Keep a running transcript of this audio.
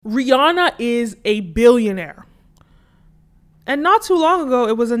Rihanna is a billionaire. And not too long ago,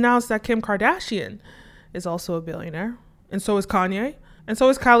 it was announced that Kim Kardashian is also a billionaire. And so is Kanye. And so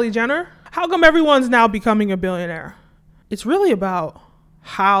is Kylie Jenner. How come everyone's now becoming a billionaire? It's really about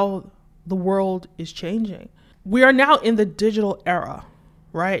how the world is changing. We are now in the digital era,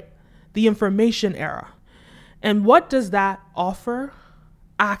 right? The information era. And what does that offer?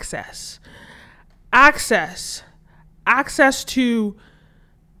 Access. Access to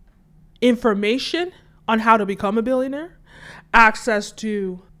information on how to become a billionaire, access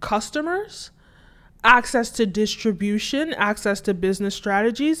to customers, access to distribution, access to business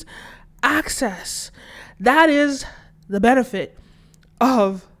strategies, access. That is the benefit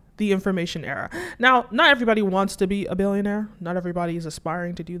of the information era. Now, not everybody wants to be a billionaire. Not everybody is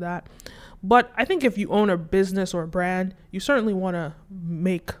aspiring to do that. But I think if you own a business or a brand, you certainly want to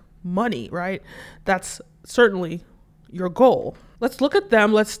make money, right? That's certainly your goal. Let's look at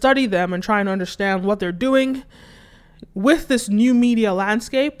them, let's study them and try and understand what they're doing with this new media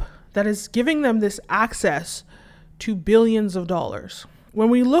landscape that is giving them this access to billions of dollars. When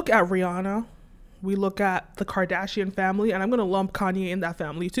we look at Rihanna, we look at the Kardashian family, and I'm going to lump Kanye in that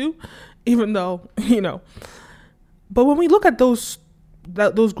family too, even though, but when we look at those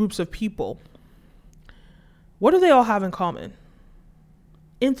groups of people, what do they all have in common?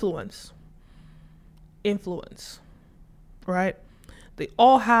 Influence, right? They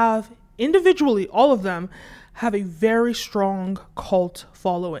all have, individually, all of them have a very strong cult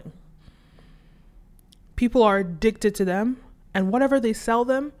following. People are addicted to them, and whatever they sell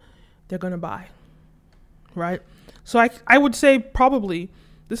them, they're going to buy, right? So I would say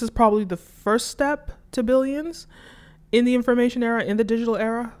this is probably the first step to billions in the information era, in the digital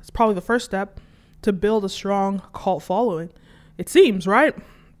era. It's probably the first step to build a strong cult following. It seems, right?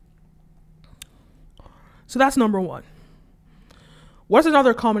 So that's number one. What's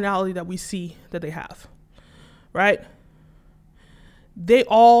another commonality that we see that they have, right? They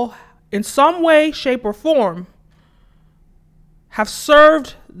all, in some way, shape, or form, have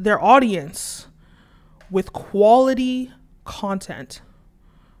served their audience with quality content,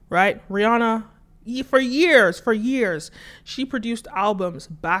 right? Rihanna, for years, she produced albums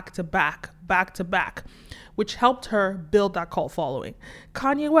back to back, which helped her build that cult following.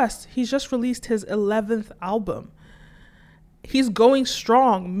 Kanye West, he's just released his 11th album. He's going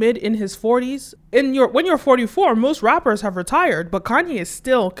strong mid in his 40s. When you're 44, most rappers have retired, but Kanye is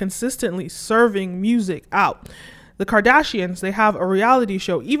still consistently serving music out. The Kardashians, they have a reality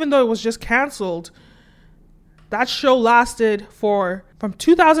show. Even though it was just canceled, that show lasted from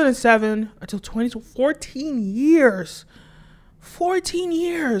 2007 until 14 years. 14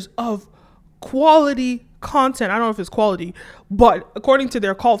 years of quality content. I don't know if it's quality, but according to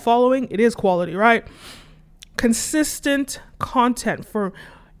their cult following, it is quality, right? Consistent content for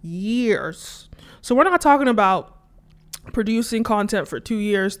years. So we're not talking about producing content for 2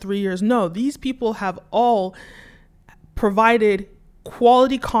 years, 3 years. No, these people have all provided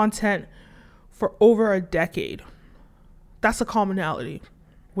quality content for over a decade. That's a commonality.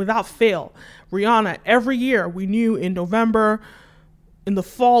 Without fail. Rihanna, every year we knew in November, in the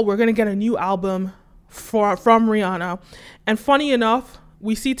fall, we're going to get a new album from Rihanna. And funny enough,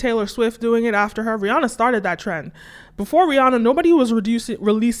 we see Taylor Swift doing it after her. Rihanna started that trend. Before Rihanna, nobody was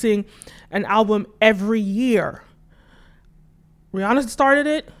releasing an album every year. Rihanna started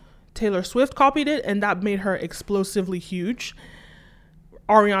it, Taylor Swift copied it, and that made her explosively huge.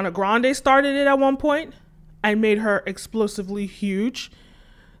 Ariana Grande started it at one point and made her explosively huge.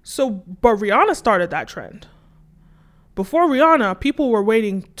 But Rihanna started that trend. Before Rihanna, people were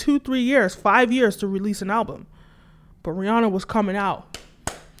waiting 2, 3 years, 5 years to release an album. But Rihanna was coming out.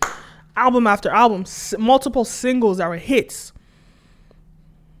 Album after album, multiple singles that were hits.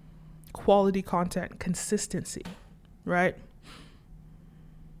 Quality content, consistency, right?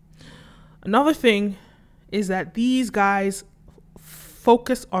 Another thing is that these guys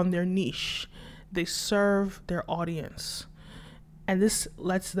focus on their niche. They serve their audience. And this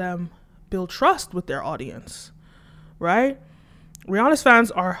lets them build trust with their audience, right? Rihanna's fans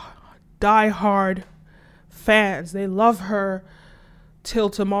are die-hard fans. They love her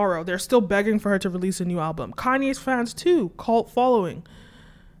till tomorrow. They're still begging for her to release a new album. Kanye's fans too, cult following.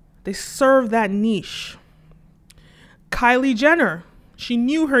 They serve that niche. Kylie Jenner, she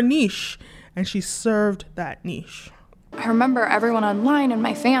knew her niche and she served that niche. I remember everyone online and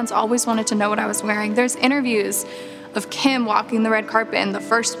my fans always wanted to know what I was wearing. There's interviews of Kim walking the red carpet and the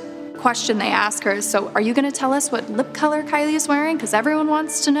first question they ask her is, so are you going to tell us what lip color Kylie is wearing? Because everyone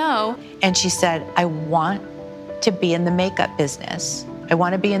wants to know. And she said, I want to be in the makeup business. I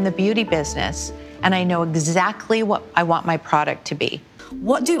want to be in the beauty business. And I know exactly what I want my product to be.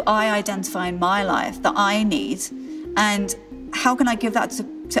 What do I identify in my life that I need? And how can I give that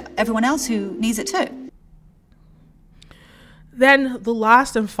to everyone else who needs it too? Then the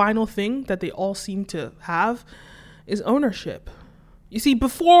last and final thing that they all seem to have is ownership. You see,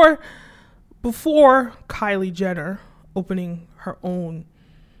 before Kylie Jenner opening her own,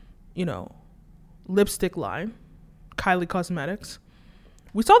 lipstick line, Kylie Cosmetics,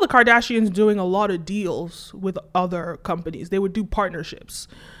 we saw the Kardashians doing a lot of deals with other companies. They would do partnerships,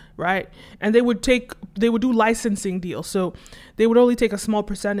 right? And they would do licensing deals. So they would only take a small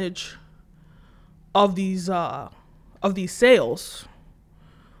percentage of these sales.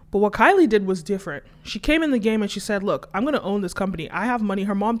 But what Kylie did was different. She came in the game and she said, look, I'm going to own this company. I have money.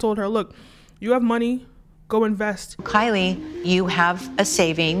 Her mom told her, look, you have money, go invest. Kylie, you have a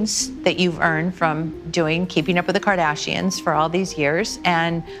savings that you've earned from keeping up with the Kardashians for all these years.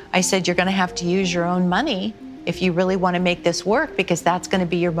 And I said, you're going to have to use your own money if you really want to make this work, because that's going to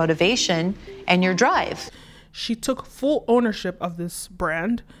be your motivation and your drive. She took full ownership of this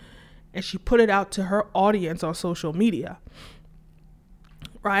brand and she put it out to her audience on social media.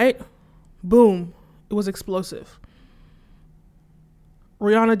 Right? Boom. It was explosive.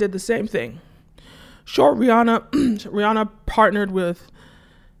 Rihanna did the same thing. Sure, Rihanna partnered with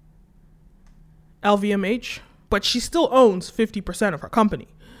LVMH, but she still owns 50% of her company.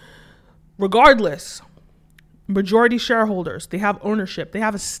 Regardless, majority shareholders, they have ownership, they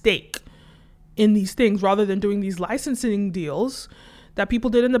have a stake in these things rather than doing these licensing deals that people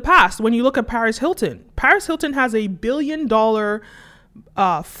did in the past. When you look at Paris Hilton has a $1 billion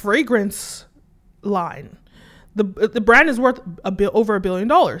fragrance line. The brand is worth over $1 billion,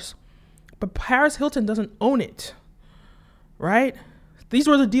 but Paris Hilton doesn't own it, right? These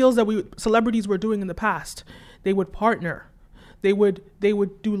were the deals that celebrities were doing in the past. They would partner. They would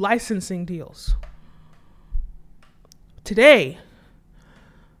do licensing deals. Today,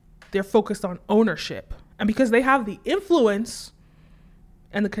 they're focused on ownership. And because they have the influence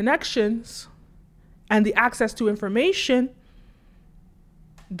and the connections and the access to information,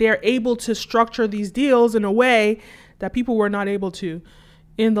 they're able to structure these deals in a way that people were not able to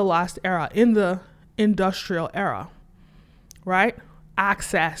in the last era, in the industrial era, right?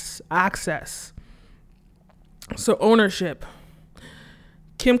 Access. So ownership.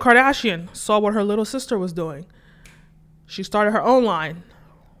 Kim Kardashian saw what her little sister was doing. She started her own line.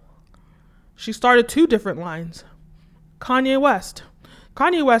 She started 2 different lines. Kanye West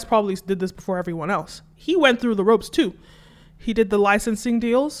probably did this before everyone else. He went through the ropes too. He did the licensing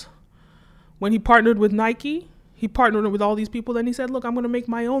deals. When he partnered with Nike, he partnered with all these people. Then he said, look, I'm going to make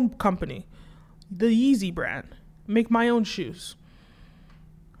my own company, the Yeezy brand, make my own shoes.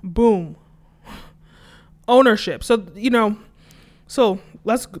 Boom. Ownership. So,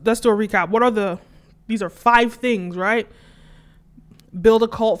 let's do a recap. These are 5 things, right? Build a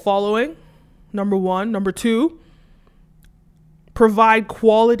cult following. Number 1. Number 2, provide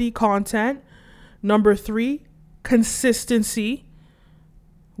quality content. Number 3, consistency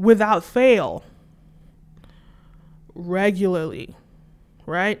without fail. Regularly,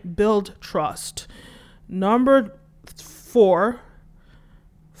 right? Build trust. Number 4,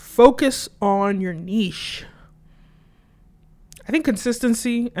 focus on your niche. I think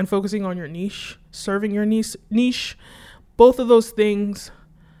consistency and focusing on your niche, serving your niche, both of those things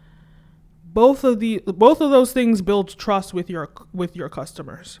build trust with your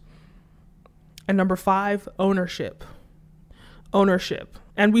customers. And number 5, ownership.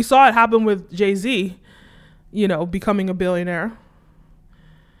 And we saw it happen with Jay-Z, becoming a billionaire.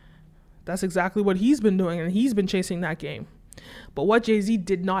 That's exactly what he's been doing, and he's been chasing that game. But what Jay-Z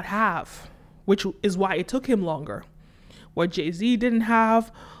did not have, which is why it took him longer, what Jay-Z didn't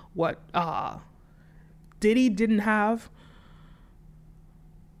have, what Diddy didn't have,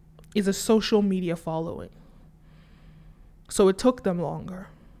 is a social media following. So it took them longer.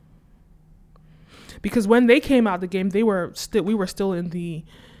 Because when they came out the game, we were still in the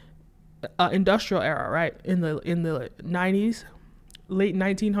industrial era, right? In the 90s, late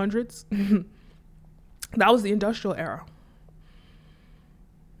 1900s. That was the industrial era.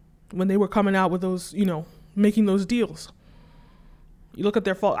 When they were coming out with those, making those deals. You look at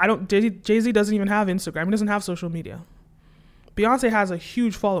their Jay-Z doesn't even have Instagram. He doesn't have social media. Beyonce has a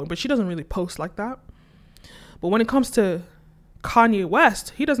huge following, but she doesn't really post like that. But when it comes to Kanye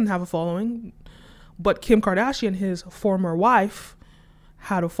West, he doesn't have a following. But Kim Kardashian, his former wife,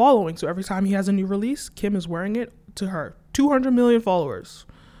 had a following. So every time he has a new release, Kim is wearing it to her 200 million followers,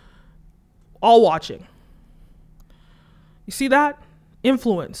 all watching. You see that?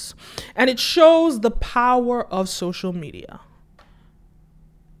 Influence. And it shows the power of social media.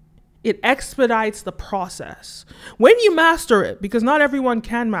 It expedites the process. When you master it, because not everyone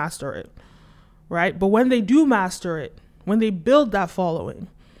can master it, right? But when they do master it, when they build that following,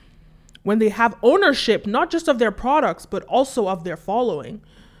 when they have ownership, not just of their products, but also of their following,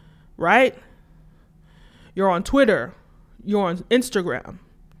 right? You're on Twitter, you're on Instagram,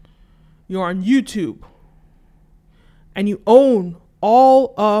 you're on YouTube, and you own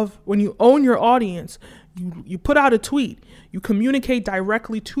when you own your audience, you put out a tweet, you communicate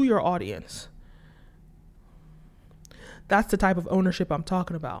directly to your audience. That's the type of ownership I'm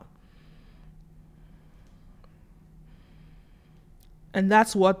talking about. And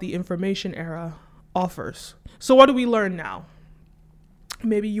that's what the information era offers. So what do we learn now?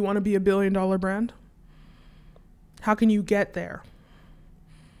 Maybe you want to be $1 billion brand. How can you get there?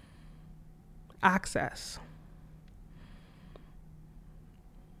 Access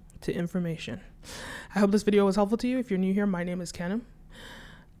to information. I hope this video was helpful to you. If you're new here, my name is Kenim.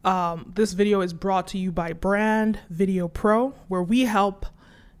 This video is brought to you by Brand Video Pro, where we help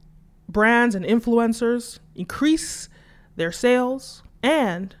brands and influencers increase their sales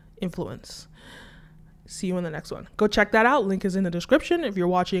and influence. See you in the next one. Go check that out. Link is in the description if you're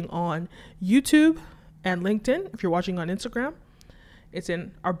watching on YouTube, and LinkedIn if you're watching on Instagram. It's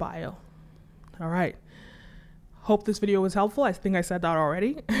in our bio. All right. Hope this video was helpful. I think I said that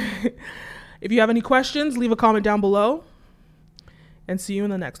already. If you have any questions, leave a comment down below, and see you in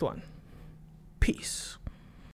the next one. Peace.